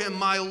before him.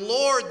 "My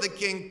lord, the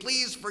king,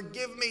 please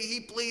forgive me," he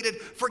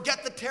pleaded.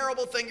 "Forget the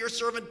terrible thing your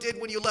servant did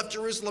when you left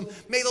Jerusalem.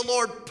 May the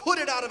Lord put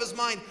it out of his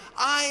mind.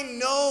 I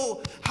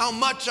know how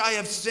much I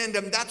have sinned,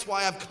 and that's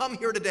why I've come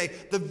here today,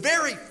 the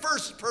very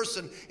first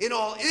person in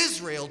all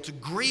Israel to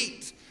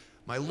greet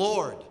my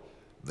lord,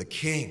 the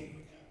king."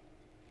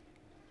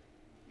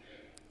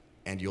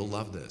 And you'll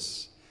love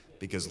this,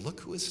 because look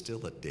who is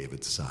still at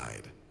David's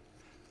side.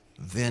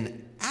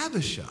 Then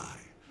Abishai,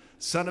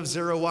 son of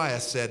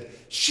Zeruiah, said,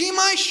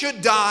 "Shimei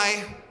should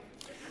die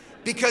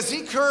because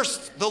he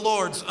cursed the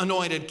Lord's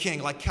anointed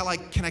king." Like, can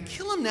I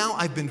kill him now?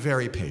 I've been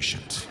very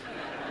patient.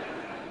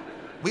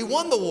 We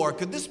won the war.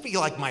 Could this be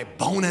like my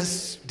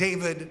bonus,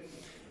 David?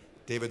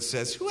 David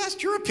says, "Who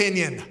asked your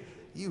opinion?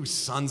 You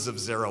sons of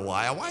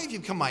Zeruiah, why have you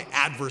become my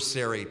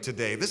adversary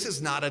today? This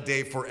is not a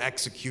day for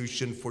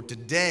execution, for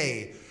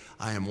today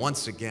I am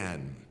once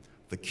again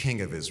the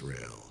king of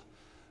Israel.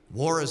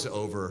 War is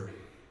over.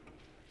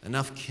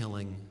 Enough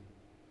killing.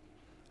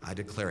 I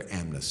declare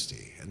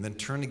amnesty." And then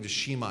turning to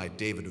Shimei,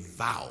 David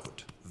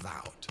vowed,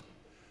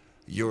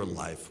 "Your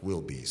life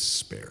will be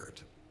spared."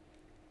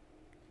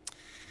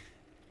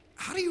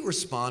 How do you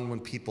respond when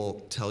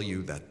people tell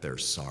you that they're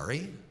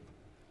sorry?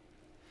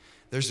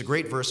 There's a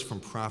great verse from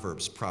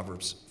Proverbs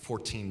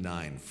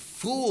 14:9.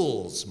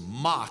 "Fools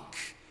mock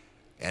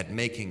at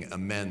making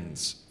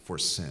amends for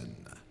sin."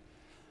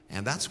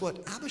 And that's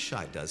what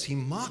Abishai does. He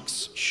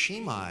mocks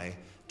Shimei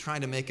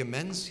trying to make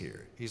amends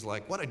here. He's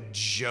like, "What a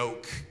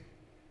joke."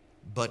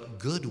 But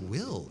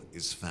goodwill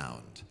is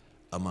found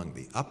among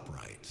the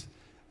upright.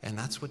 And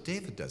that's what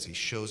David does. He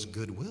shows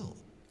goodwill.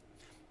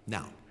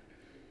 Now,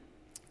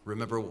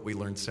 remember what we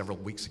learned several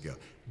weeks ago.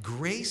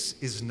 Grace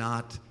is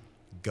not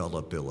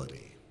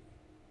gullibility.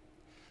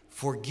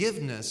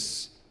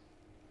 Forgiveness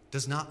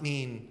does not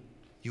mean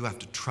you have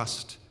to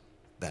trust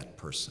that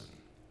person.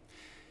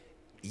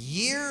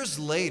 Years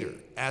later,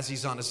 as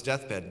he's on his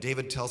deathbed,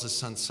 David tells his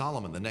son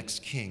Solomon, the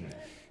next king,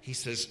 he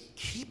says,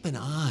 "Keep an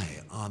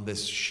eye on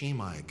this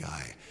Shimei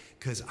guy,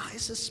 because I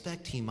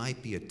suspect he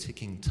might be a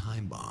ticking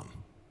time bomb."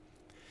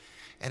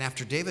 And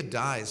after David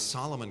dies,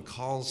 Solomon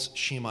calls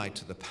Shimei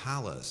to the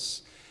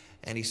palace,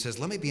 and he says,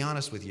 "Let me be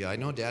honest with you. I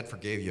know Dad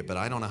forgave you, but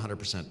I don't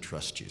 100%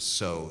 trust you.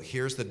 So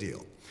here's the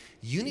deal.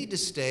 You need to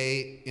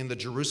stay in the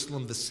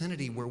Jerusalem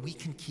vicinity where we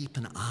can keep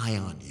an eye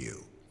on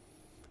you.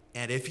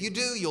 And if you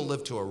do, you'll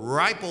live to a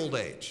ripe old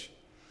age.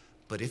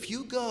 But if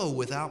you go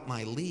without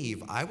my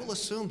leave, I will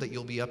assume that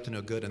you'll be up to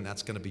no good, and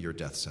that's going to be your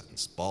death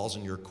sentence. Ball's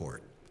in your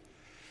court."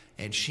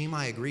 And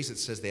Shimei agrees. It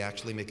says they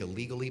actually make a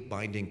legally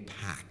binding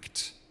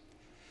pact.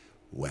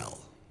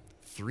 Well,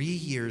 3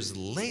 years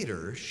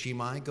later,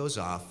 Shimei goes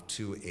off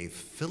to a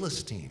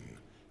Philistine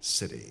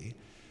city,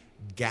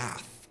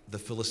 Gath, the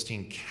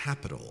Philistine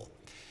capital.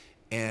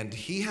 And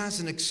he has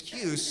an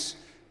excuse,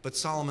 but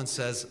Solomon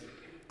says,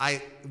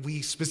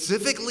 we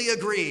specifically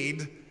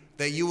agreed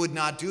that you would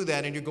not do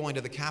that, and you're going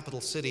to the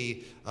capital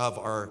city of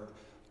our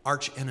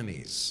arch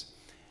enemies.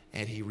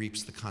 And he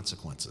reaps the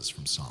consequences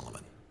from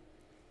Solomon.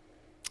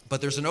 But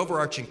there's an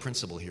overarching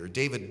principle here.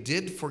 David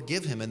did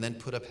forgive him and then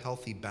put up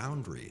healthy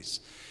boundaries.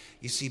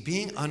 You see,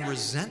 being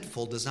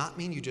unresentful does not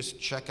mean you just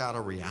check out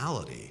a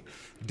reality.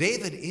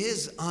 David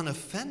is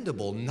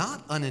unoffendable,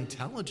 not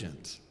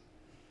unintelligent.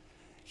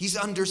 He's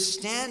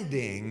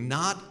understanding,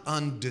 not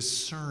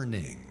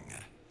undiscerning.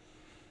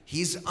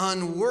 He's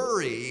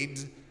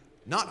unworried,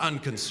 not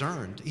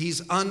unconcerned.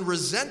 He's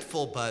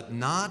unresentful, but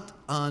not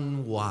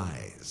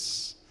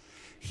unwise.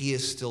 He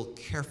is still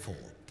careful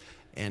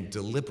and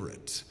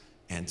deliberate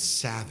and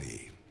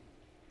savvy.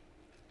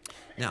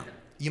 Now,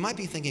 you might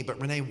be thinking,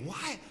 but Renee,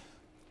 why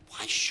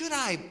should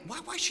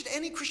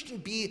any Christian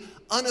be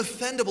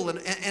unoffendable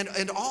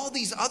and all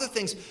these other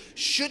things?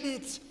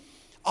 Shouldn't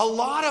a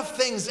lot of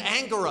things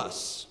anger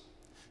us?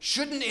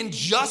 Shouldn't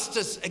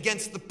injustice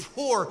against the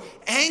poor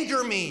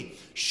anger me?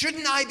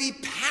 Shouldn't I be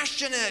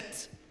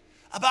passionate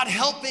about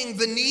helping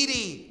the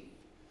needy?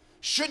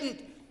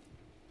 Shouldn't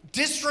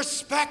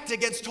disrespect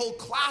against whole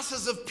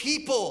classes of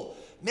people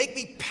make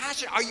me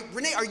passionate?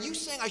 Renee, are you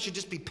saying I should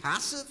just be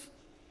passive?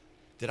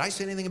 Did I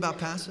say anything about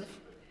passive?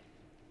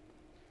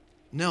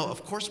 No,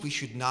 of course we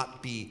should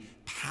not be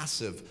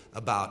passive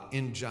about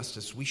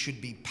injustice. We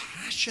should be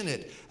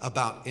passionate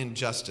about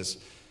injustice.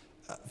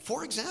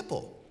 For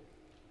example,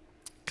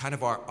 kind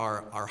of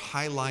our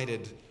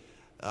highlighted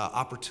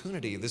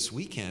opportunity this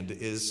weekend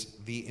is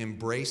the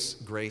Embrace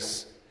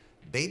Grace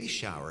baby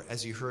shower,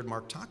 as you heard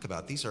Mark talk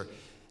about. These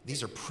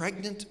are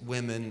pregnant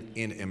women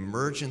in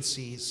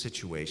emergency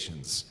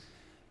situations,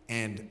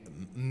 and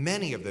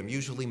many of them,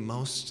 usually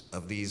most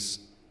of these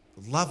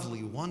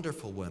lovely,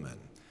 wonderful women,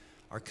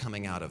 are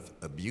coming out of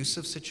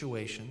abusive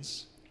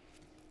situations,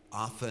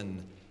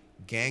 often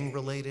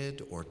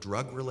gang-related or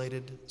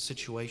drug-related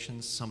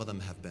situations. Some of them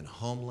have been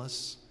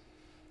homeless.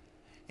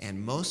 And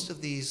most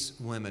of these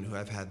women who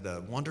I've had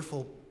the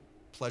wonderful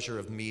pleasure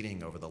of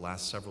meeting over the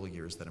last several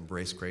years that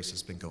Embrace Grace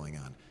has been going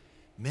on,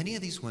 Many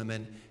of these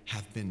women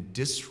have been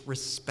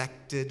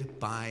disrespected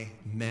by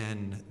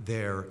men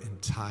their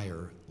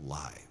entire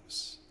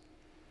lives.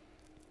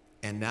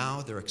 And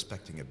now they're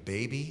expecting a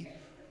baby,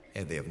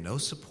 and they have no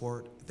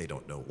support. They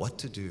don't know what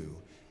to do.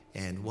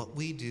 And what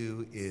we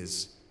do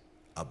is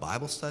a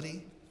Bible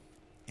study,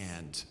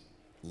 and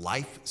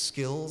life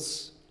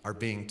skills are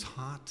being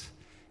taught,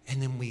 and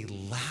then we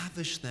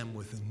lavish them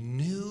with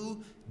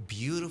new,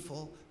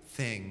 beautiful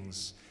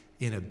things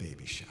in a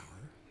baby shower.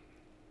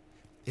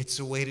 It's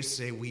a way to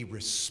say we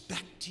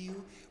respect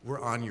you,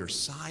 we're on your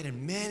side,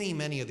 and many,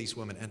 many of these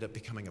women end up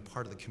becoming a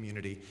part of the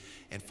community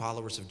and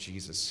followers of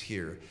Jesus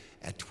here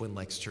at Twin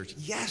Lakes Church.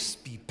 Yes,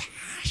 be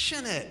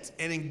passionate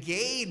and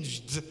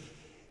engaged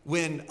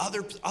when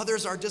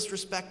others are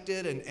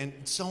disrespected and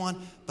so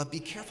on, but be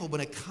careful when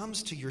it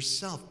comes to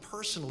yourself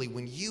personally,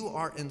 when you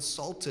are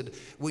insulted,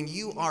 when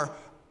you are,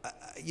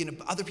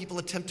 other people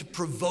attempt to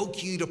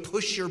provoke you to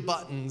push your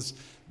buttons,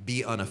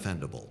 be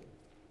unoffendable.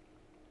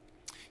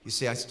 You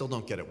say, I still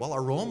don't get it. Well,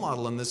 our role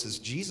model in this is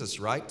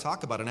Jesus, right?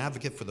 Talk about an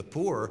advocate for the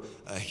poor,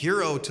 a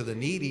hero to the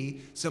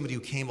needy, somebody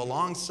who came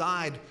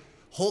alongside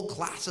whole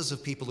classes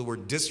of people who were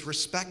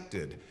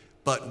disrespected.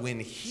 But when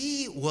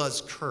he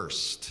was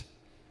cursed,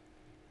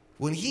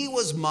 when he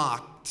was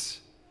mocked,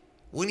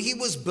 when he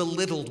was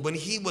belittled, when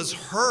he was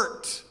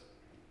hurt,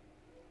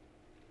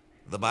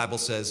 the Bible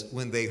says,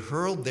 when they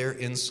hurled their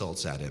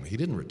insults at him, he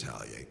didn't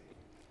retaliate.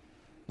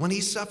 When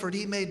he suffered,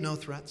 he made no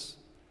threats.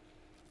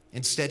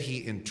 Instead,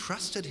 he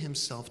entrusted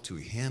himself to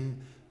him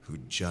who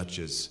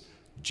judges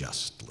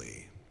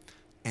justly.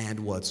 And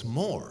what's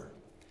more,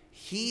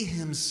 he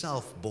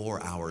himself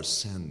bore our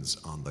sins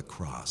on the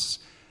cross,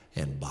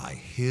 and by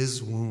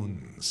his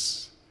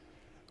wounds,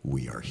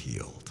 we are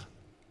healed.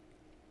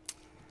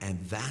 And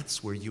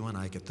that's where you and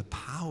I get the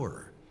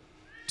power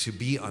to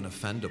be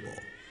unoffendable,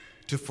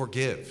 to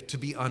forgive, to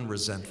be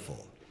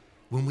unresentful,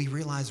 when we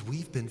realize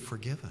we've been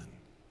forgiven.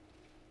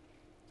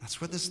 That's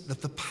where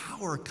the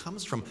power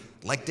comes from.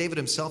 Like David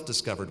himself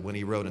discovered when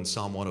he wrote in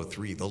Psalm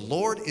 103, the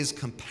Lord is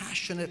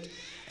compassionate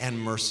and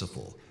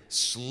merciful,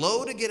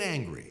 slow to get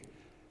angry,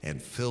 and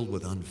filled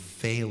with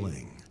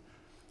unfailing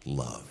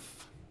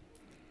love.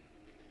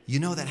 You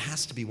know, that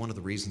has to be one of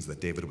the reasons that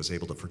David was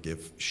able to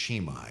forgive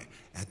Shimei.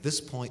 At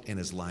this point in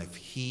his life,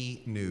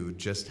 he knew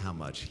just how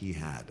much he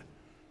had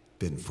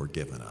been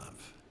forgiven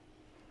of.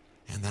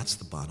 And that's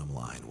the bottom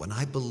line. When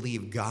I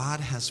believe God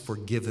has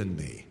forgiven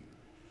me,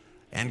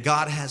 and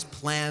God has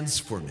plans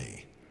for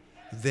me,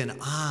 then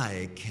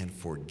I can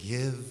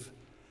forgive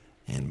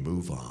and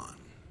move on.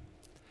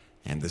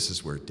 And this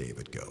is where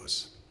David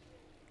goes.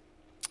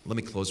 Let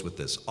me close with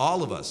this.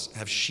 All of us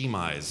have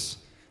Shimeis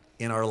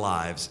in our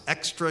lives,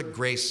 extra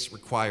grace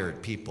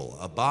required people,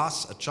 a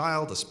boss, a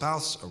child, a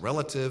spouse, a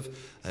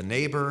relative, a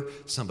neighbor,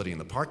 somebody in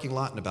the parking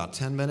lot in about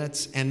 10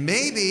 minutes, and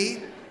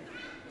maybe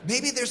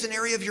there's an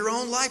area of your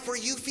own life where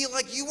you feel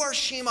like you are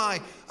Shimei,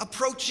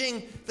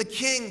 approaching the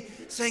king,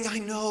 saying, I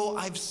know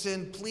I've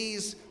sinned,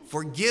 please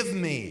forgive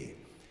me.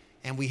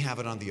 And we have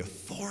it on the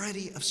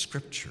authority of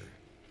Scripture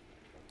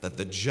that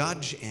the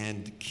judge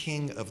and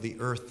king of the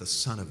earth, the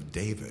son of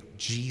David,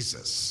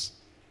 Jesus,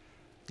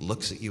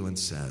 looks at you and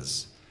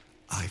says,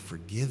 I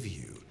forgive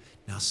you.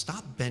 Now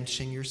stop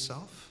benching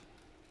yourself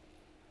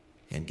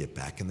and get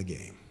back in the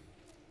game.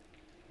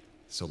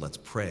 So let's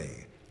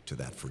pray to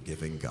that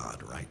forgiving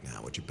God right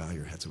now. Would you bow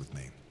your heads with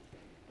me?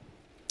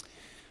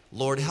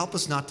 Lord, help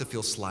us not to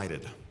feel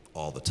slighted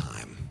all the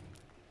time.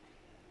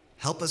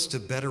 Help us to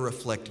better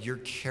reflect your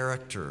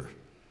character,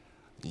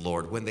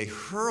 Lord, when they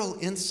hurl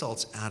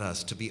insults at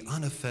us, to be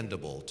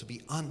unoffendable, to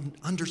be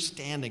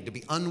understanding, to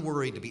be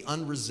unworried, to be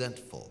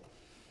unresentful.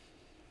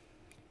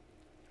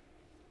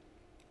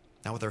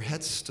 Now, with our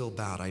heads still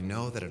bowed, I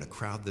know that in a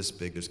crowd this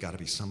big, there's got to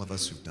be some of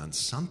us who've done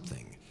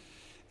something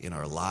in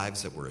our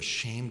lives that we're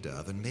ashamed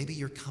of. And maybe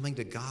you're coming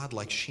to God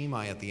like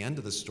Shimei at the end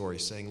of the story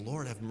saying,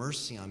 Lord, have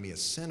mercy on me, a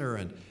sinner.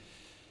 And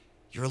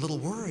you're a little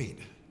worried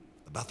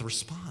about the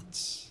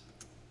response.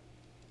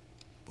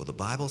 Well, the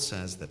Bible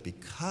says that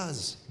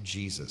because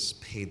Jesus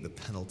paid the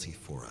penalty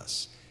for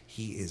us,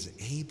 he is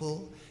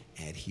able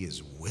and he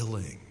is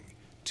willing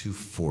to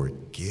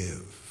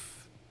forgive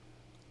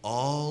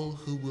all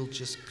who will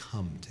just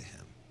come to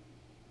him.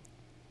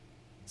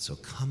 So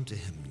come to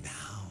him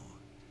now.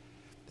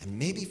 And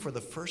maybe for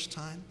the first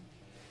time,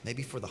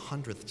 maybe for the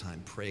 100th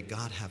time, pray,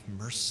 God, have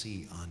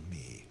mercy on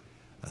me,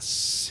 a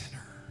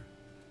sinner.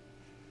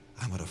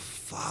 I'm going to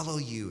follow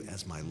you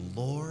as my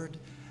Lord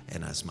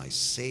and as my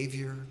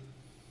Savior,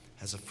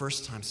 as a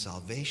first-time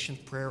salvation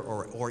prayer,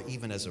 or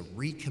even as a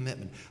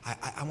recommitment.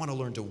 I want to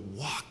learn to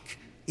walk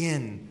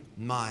in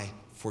my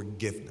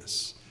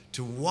forgiveness,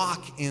 to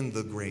walk in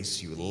the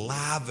grace you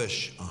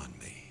lavish on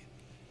me.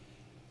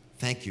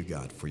 Thank you,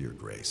 God, for your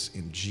grace.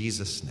 In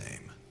Jesus'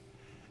 name,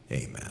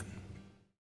 amen.